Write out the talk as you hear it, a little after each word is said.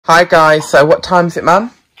Hi guys, so what time is it, Mum?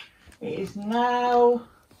 It is now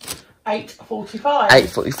 8:45.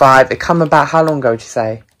 8:45. It come about how long ago would you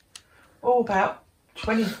say? Oh, about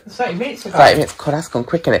 30 minutes ago. 30 minutes. God, that's gone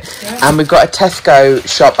quick, innit? Yeah. And we've got a Tesco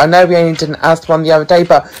shop. I know we only did an Asda one the other day,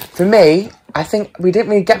 but for me, I think we didn't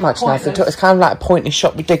really get much now. So it's kind of like a pointless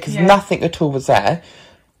shop we did because nothing at all was there.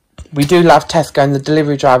 We do love Tesco, and the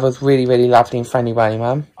delivery driver was really, really lovely and friendly, weren't you,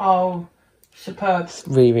 Mum? Oh, superb.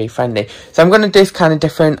 Really, really friendly. So I'm going to do this kind of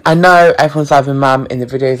different. I know everyone's loving Mum in the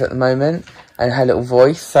videos at the moment and her little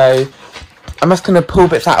voice. So I'm just going to pull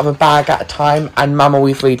bits out of a bag at a time, and Mum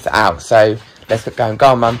always reads it out. So let's get going.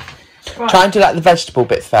 Go on, Mum. Right. Try and do like the vegetable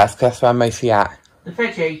bits first, because that's where I'm mostly at. The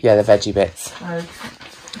veggie? Yeah, the veggie bits.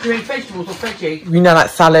 Do you mean vegetables or veggie? You know, like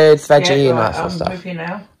salads, veggie, and right, that sort of stuff. I'm with you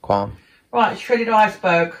now. Go on. Right, shredded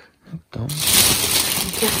iceberg. Go on.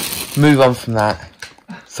 Move on from that.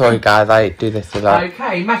 Sorry, guys, I do this a lot.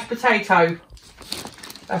 Okay, mashed potato.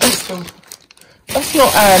 That's not.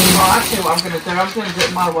 Oh, actually, what I'm going to do. I'm going to do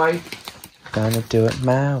it my way. Gonna do it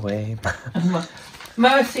my way.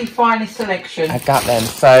 Mercy Finest Selection. I got them.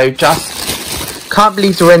 So just can't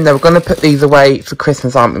believe they're in there. We're gonna put these away for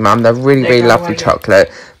Christmas, aren't we, Mum? They're really, really lovely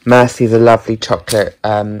chocolate. Mercy's a lovely chocolate,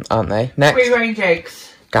 aren't they? Next. Free range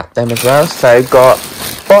eggs. Got them as well. So got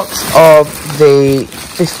box of the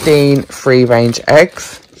 15 free range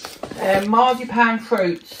eggs. Marzipan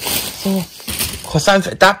fruits.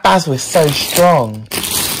 That basil is so strong.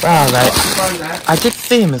 Wow, I did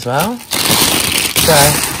see him as well. So,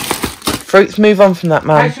 fruits, move on from that,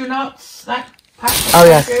 man. Cashew nuts. Oh,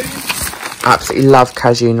 yes. Absolutely love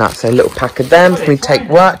cashew nuts. So, a little pack of them for me to take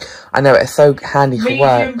work. I know it's so handy for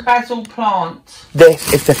work. Medium basil plant.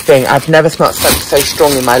 This is the thing. I've never smelled something so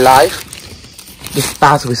strong in my life. This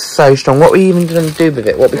basil is so strong. What are we even going to do with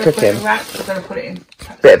it? What are we cooking? We're going to put it in.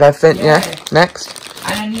 Bit of everything, yeah. Next.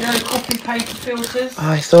 And then, you know, coffee paper filters. Oh,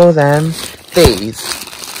 I saw them. These.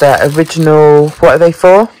 The original. What are they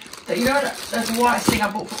for? You know, that's the white thing I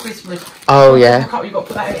bought for Christmas. Oh, yeah. You've got to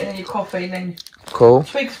put that in your coffee and then... Cool.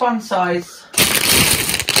 Twix Fun Size.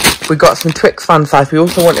 We got some Twix Fun Size. We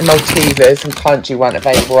also wanted Maltesers and Crunchy weren't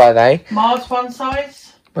available, are they? Mars Fun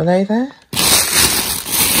Size. Were they there?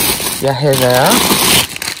 Yeah, here they are.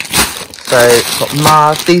 So, got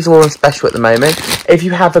Mars. These are all on special at the moment. If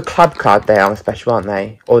you have a club card, they are on special, aren't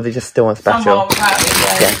they? Or are they just still on special? Some are without it,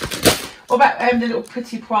 yeah. What about the little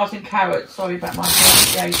pretty pois and carrots? Sorry about my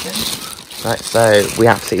pronunciation. Right, so we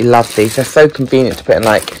absolutely love these. They're so convenient to put in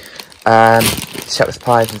like shepherd's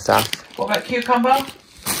pies and stuff. What about cucumber?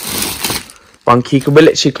 One cucumber. We're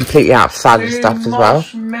literally completely out of salad stuff as well.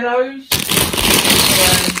 Marshmallows.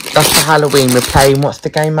 That's for Halloween. We're playing. What's the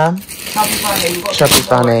game, Mum? Chubby Bunny. Chubby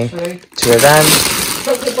Bunny. Two of them.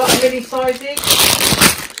 Chocolate butter mini sizes.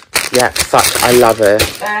 Yeah, such. I love it.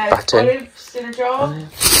 Button. Olives in a jar.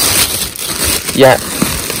 Yeah.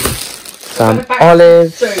 Some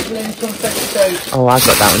olives. Oh, I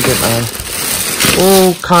got that one, didn't I?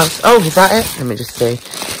 Oh, can't. Oh, was that it? Let me just see.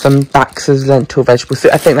 Some Baxter's lentil vegetable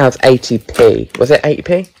soup. I think that was 80p. Was it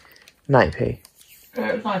 80p? 90p. It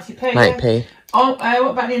was 90p. 90p. Yeah. Oh,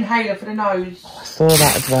 what about an inhaler for the nose? Oh, I saw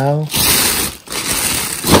that as well.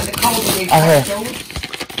 And the cold relief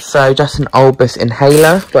capsules. So, just an Olbus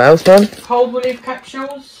inhaler. What else, Mum? Cold relief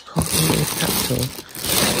capsules. Cold relief capsules.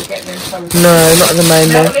 Get them no, not at the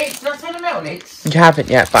moment. Did I say the melonits? You haven't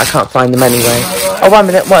yet, but I can't find them anyway. Right. Oh, 1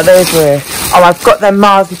 minute. What are those were? Oh, I've got them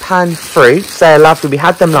marzipan fruits. They're lovely. We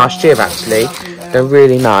had them last year, actually. They're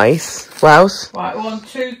really nice. What else? Right, we're on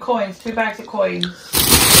 2 bags of coins.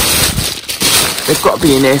 They've got to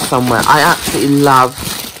be in here somewhere. I absolutely love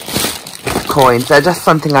coins. They're just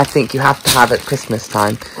something I think you have to have at Christmas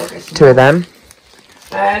time. 2 of them.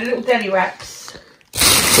 Little deli wraps.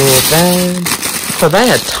 2 of them. So they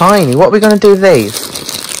are tiny. What are we going to do with these?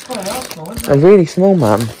 Oh, they are small, aren't they? They're really small,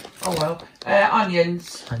 Mum. Oh, well.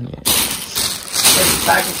 Onions. Onions. There's a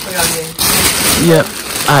bag of 3 onions. Yep.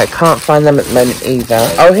 I can't find them at the moment either.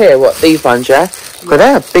 Oh, here. What? These ones, yeah? Because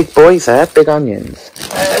they're big boys there. Big onions.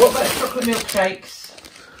 What about chocolate milkshakes?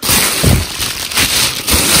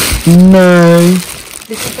 No.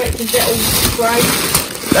 Disinfectant Dettol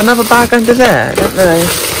spray. Another bag under there? I don't know.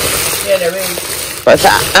 Yeah, there is. But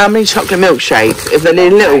how many chocolate milkshakes? If they're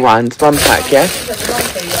little ones, 1 pack, yeah?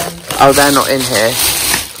 Oh, they're not in here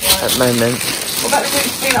at the moment. What about the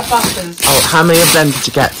peanut butters? Oh, how many of them did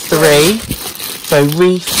you get? 3. So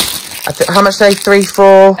Reese, I think, how much are they? 3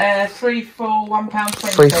 for? 3 for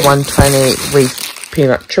 £1.20. 3 for £1.20. Reese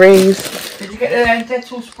peanut trees. Did you get the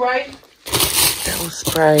Dettol spray? Dettol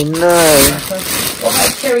spray, no. What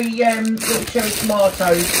about cherry, little cherry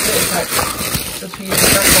tomatoes? Little pack. Just for you to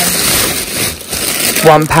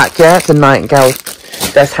 1 pack, yeah? It's a Nightingale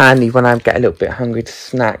That's handy when I get a little bit hungry to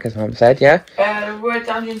snack, as Mum said, yeah? Red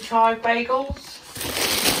Onion Chive bagels.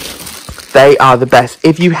 They are the best.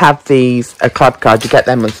 If you have these, a club card, you get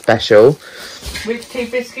them on special. Rich tea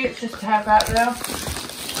biscuits, just to have out there.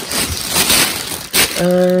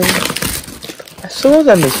 I saw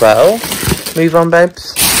them as well. Move on,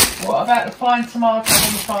 babes. What about the fine tomatoes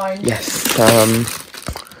and fine? Yes, them.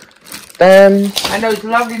 And those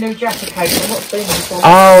lovely new Jaffa cakes. I've not seen them before.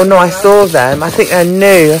 Oh, no, I saw them. I think they're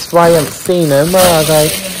new. That's why I haven't seen them. Where are they?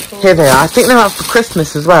 Here they are. I think they're out for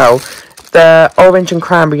Christmas as well. The orange and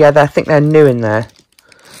cranberry, yeah, I think they're new in there.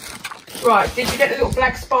 Right, did you get the little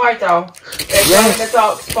black spider? Yes. The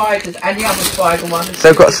dark spiders and the other spider one. So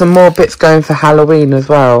I've got some more bits going for Halloween as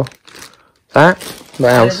well. That?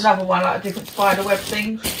 What else? There's another one, like a different spider web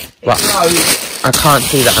thing. What? I can't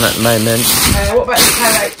see that one at the moment. What about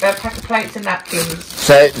the pack of plates and napkins?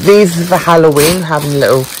 So these are for Halloween, having a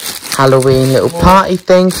little Halloween party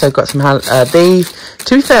thing. So I've got some these.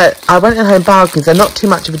 To be fair, I went in home bargains. They're not too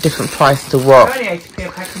much of a different price to what. Only 80p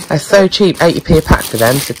a pack. They're so cheap, 80p a pack for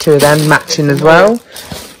them. So 2 of them matching as well.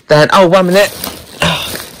 Then, oh, 1 minute.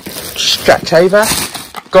 Stretch over.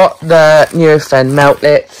 Got the Nurofen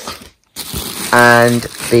meltlets and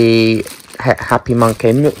the Happy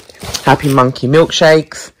Monkey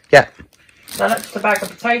milkshakes. Yeah. So that's the bag of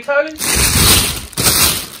potatoes.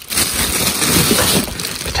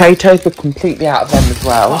 Potatoes were completely out of them as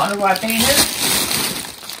well. What are the Ribenas?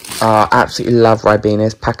 I absolutely love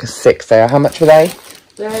Ribenas. Pack of 6 there. How much were they?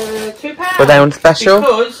 They're £2. Were they on special?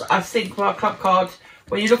 Because I think for our club cards,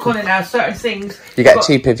 when you look on it now, certain things you get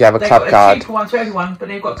cheaper if you have a club card. Cheaper one to everyone, but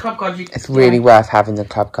they've got a club card. It's really worth having the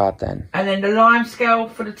club card then. And then the lime scale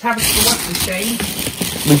for the tablet for the washing machine.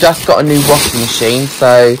 We just got a new washing machine,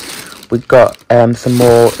 so we've got some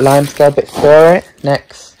more lime scale bits for it.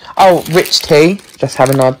 Next, oh, rich tea. Just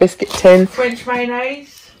having our biscuit tin. French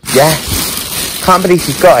mayonnaise. Yes. Can't believe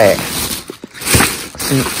you've got it.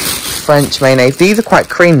 Some French mayonnaise. These are quite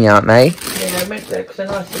creamy, aren't they? Yeah, I meant that because they're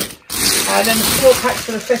nice. And then the 4 packs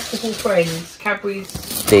for the festival friends. Cadbury's.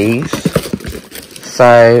 These.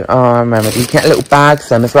 So, oh, I remember. You can get little bags of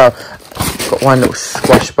them as well. Got one little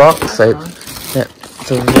squash box. That's so, nice. Yeah,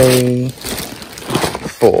 3,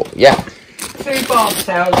 4. Yeah. 2 bath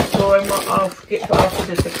towels. So I'll forget to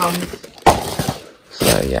after this comes.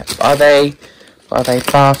 So, yeah. Are they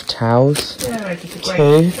bath towels? Yeah, just a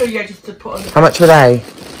 2. So, yeah, just to put on the. How much were they?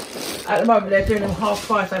 At the moment, they're doing them half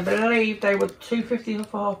price. I believe they were £2.50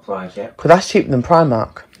 for half price, yeah. Because that's cheaper than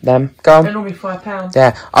Primark. Them. Go on. They're normally £5.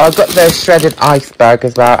 Yeah. Oh, I've got the shredded iceberg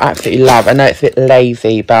as well. Absolutely love. I know it's a bit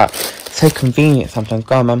lazy, but it's so convenient sometimes.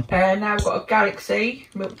 Go on, Mum. Now we've got a Galaxy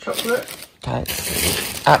milk chocolate.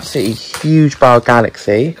 That's absolutely huge bar of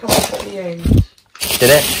Galaxy. Come up at the end. Did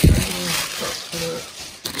it?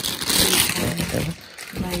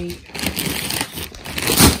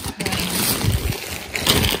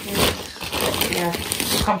 Yeah,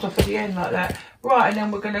 it comes off at the end like that. Right, and then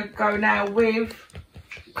we're going to go now with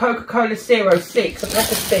Coca-Cola Zero 6, a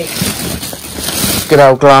pack of 6. Good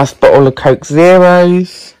old glass bottle of Coke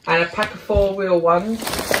Zeros. And a pack of 4 real ones.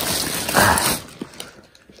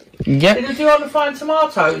 Yep. Did you do on the fine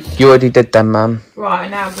tomatoes? You already did them, Mum. Right,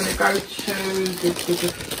 and now I'm going to go to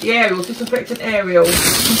the Ariel, disinfectant Ariel.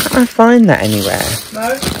 Can't I find that anywhere?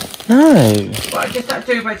 No? No. Right, just that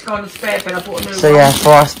duvet to go on the spare bed. I bought a new one. So yeah, for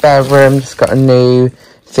our spare room, just got a new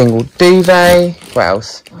single duvet. What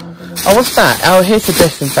else? Oh, what's that? Oh, here's the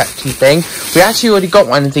disinfecting thing. We actually already got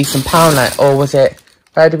one of these from Poundland, or was it?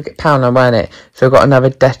 Where did we get Poundland, weren't it? So we've got another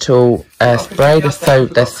Dettol spray.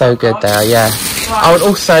 They're so good there, yeah. Right. Oh, and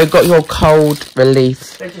also got your cold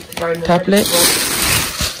relief tablets.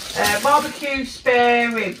 Barbecue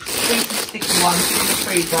spare ribs, sticky ones in the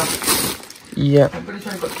freezer. Yeah. I've only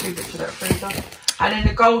got 2 bits of that freezer. And then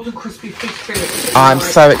the golden crispy fish fillets. I'm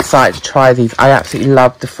so excited to try these. I absolutely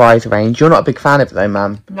love the fries range. You're not a big fan of it though,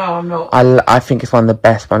 Mum? No, I'm not. I think it's one of the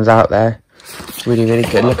best ones out there. Really, really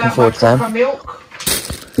good. Looking forward to them. Milk?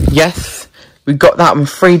 Yes. We got that one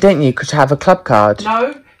free, didn't you? Because you have a club card.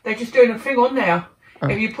 No, they're just doing a thing on there. Oh.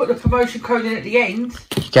 If you put the promotion code in at the end,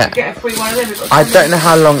 you get a free one of them. I don't know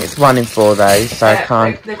how long it's running for though, so I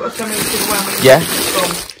can't. They've got something to do around. Yeah.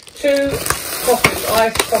 2 coffees,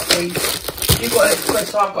 iced coffees. You've got an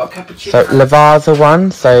espresso, I've got a cappuccino. So Lavazza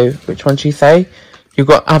one. So which one do you say? You've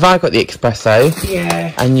got. Have I got the espresso?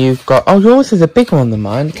 Yeah. And you've got. Oh, yours is a bigger one than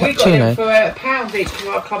mine. Cappuccino. We got them for £1 each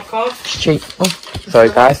for our club card. Cheap. Oh, sorry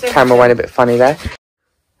guys, camera went a bit funny there.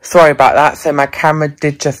 Sorry about that. So my camera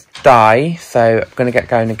did just die. So I'm going to get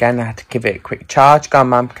going again. I had to give it a quick charge. Go on,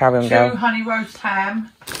 Mum. Carry on, girl. 2 honey roast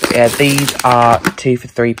ham. Yeah, these are 2 for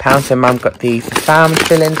 £3. So Mum got these for sandwich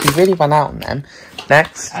fillings. We really run out on them.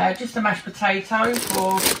 Next. Just a mashed potato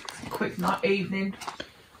for a quick night evening.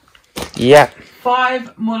 Yep.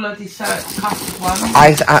 5 Muller dessert custard ones.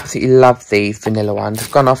 I absolutely love these vanilla ones.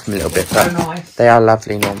 I've gone off them a little bit, but nice. They are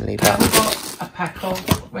lovely normally. But we've got a pack of,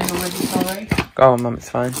 when you're ready, sorry. Go on, Mum, it's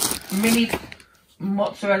fine. Mini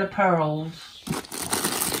mozzarella pearls.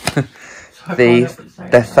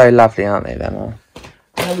 They're so lovely, aren't they, them all?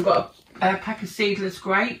 And then we've got a pack of seedless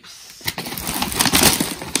grapes.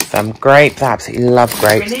 Some grapes. I absolutely love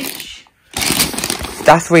grapes. Spinach.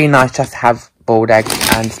 That's really nice just to have boiled eggs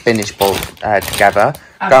and spinach boiled together.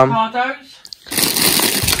 Avocados.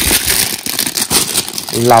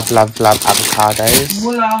 Love avocados.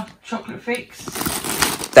 Muller chocolate fix.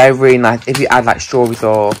 They're really nice. If you add like strawberries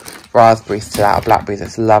or raspberries to that, or blackberries,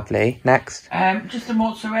 it's lovely. Next. Just a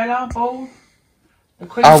mozzarella ball. The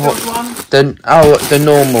Creamfield one. The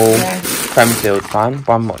normal Creamfield one.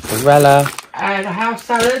 One mozzarella. And a house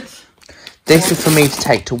salad. This is for me to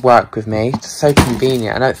take to work with me. It's so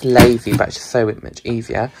convenient. I know it's lazy, but it's just so much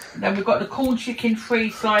easier. Then we've got the corn chicken 3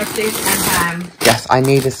 slices and ham. Yes, I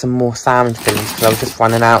needed some more salmon fillings because I was just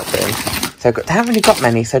running out of them. So they haven't really got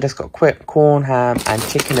many, so I just got corn, ham and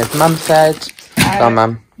chicken, as Mum said. Go on,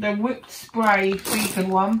 Mum. The whipped spray vegan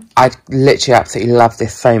one. I literally absolutely love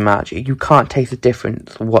this so much. You can't taste the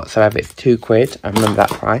difference whatsoever. It's £2. I remember that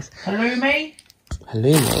price. Halloumi.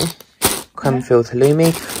 Halloumi? Creamfield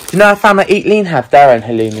halloumi. Do you know I found that Eat Lean have their own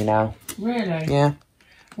halloumi now? Really? Yeah.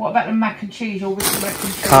 What about the mac and cheese or with the mac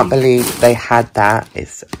and cheese? Can't believe they had that.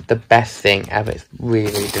 It's the best thing ever. It's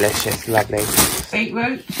really delicious. Lovely.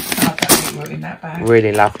 Beetroot. I love that beetroot in that bag.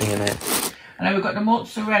 Really lovely in it. And then we've got the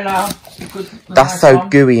mozzarella. That's so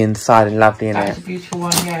gooey inside and lovely in it. That's a beautiful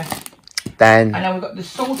one, yeah. Then. And then we've got the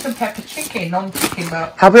salt and pepper chicken, non-chicken,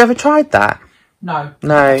 but... Have we ever tried that? No.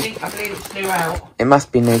 No. I believe it's new out. It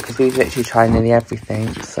must be new because we've literally tried nearly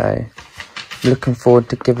everything. So, I'm looking forward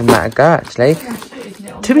to giving that a go, actually.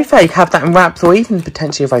 To be fair, you can have that in wraps or even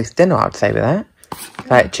potentially a roast dinner, I'd say, with that.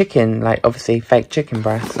 Like chicken, like obviously fake chicken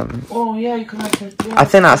breast, something. Oh, yeah, you can make it. Yeah, I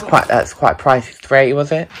think that's quite pricey. £3.80,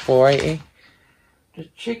 was it? £4.80? The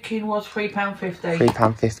chicken was £3.50.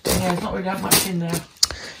 £3.50. Yeah, there's not really that much in there.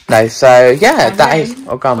 No, so yeah, And that then, is.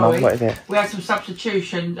 Oh, go on, Mum. What is it? We had some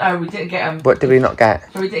substitution. Oh, we didn't get them. What did we not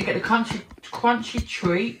get? So we didn't get the crunchy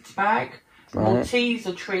treat bag, the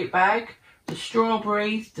Malteser treat bag, the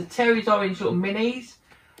strawberries, the Terry's orange little minis.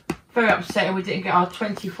 Very upsetting. We didn't get our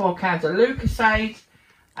 24 cans of Lucasade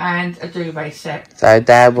and a duvet set. So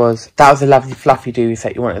that was a lovely fluffy duvet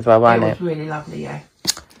set you wanted as well, wasn't it? It was really lovely, yeah.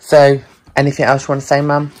 So anything else you want to say,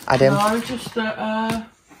 Mum? Adam? No, just that.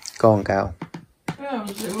 Go on, girl. Yeah,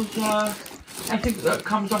 it was I think that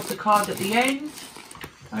comes off the card at the end.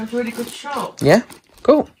 It was a really good shop. Yeah,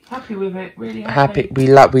 cool. Happy with it, really happy. We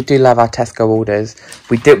do love our Tesco orders.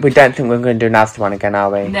 We don't think we're going to do an Asda one again,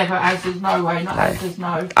 are we? Never. Asda's no way. Not Asda's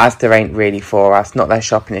no. Asda ain't really for us. Not their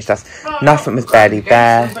shopping. It's just nothing was barely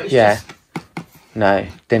there. Yeah. No,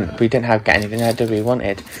 we didn't get anything there, did we?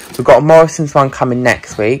 Wanted. We've got a Morrison's one coming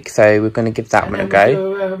next week, so we're going to give that one a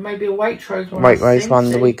go. Maybe a Waitrose one. Waitrose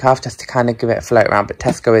one the week after, just to kind of give it a float around. But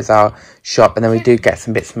Tesco is our shop, and then we do get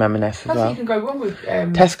some bits from M&S as well. You can go wrong with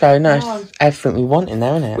Tesco. No, everything we want in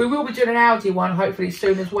there, isn't it? We will be doing an Aldi one hopefully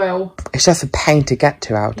soon as well. It's just a pain to get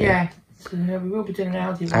to Aldi. Yeah, so we will be doing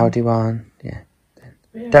an Aldi one. Aldi one, yeah.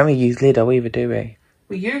 Don't we use Lidl either, do we?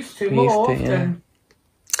 We used to more often. Yeah.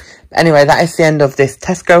 Anyway, that is the end of this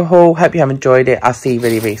Tesco haul. Hope you have enjoyed it. I'll see you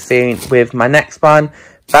really, really soon with my next one.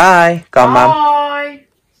 Bye. Go on, Mum. Bye.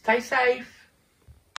 Stay safe.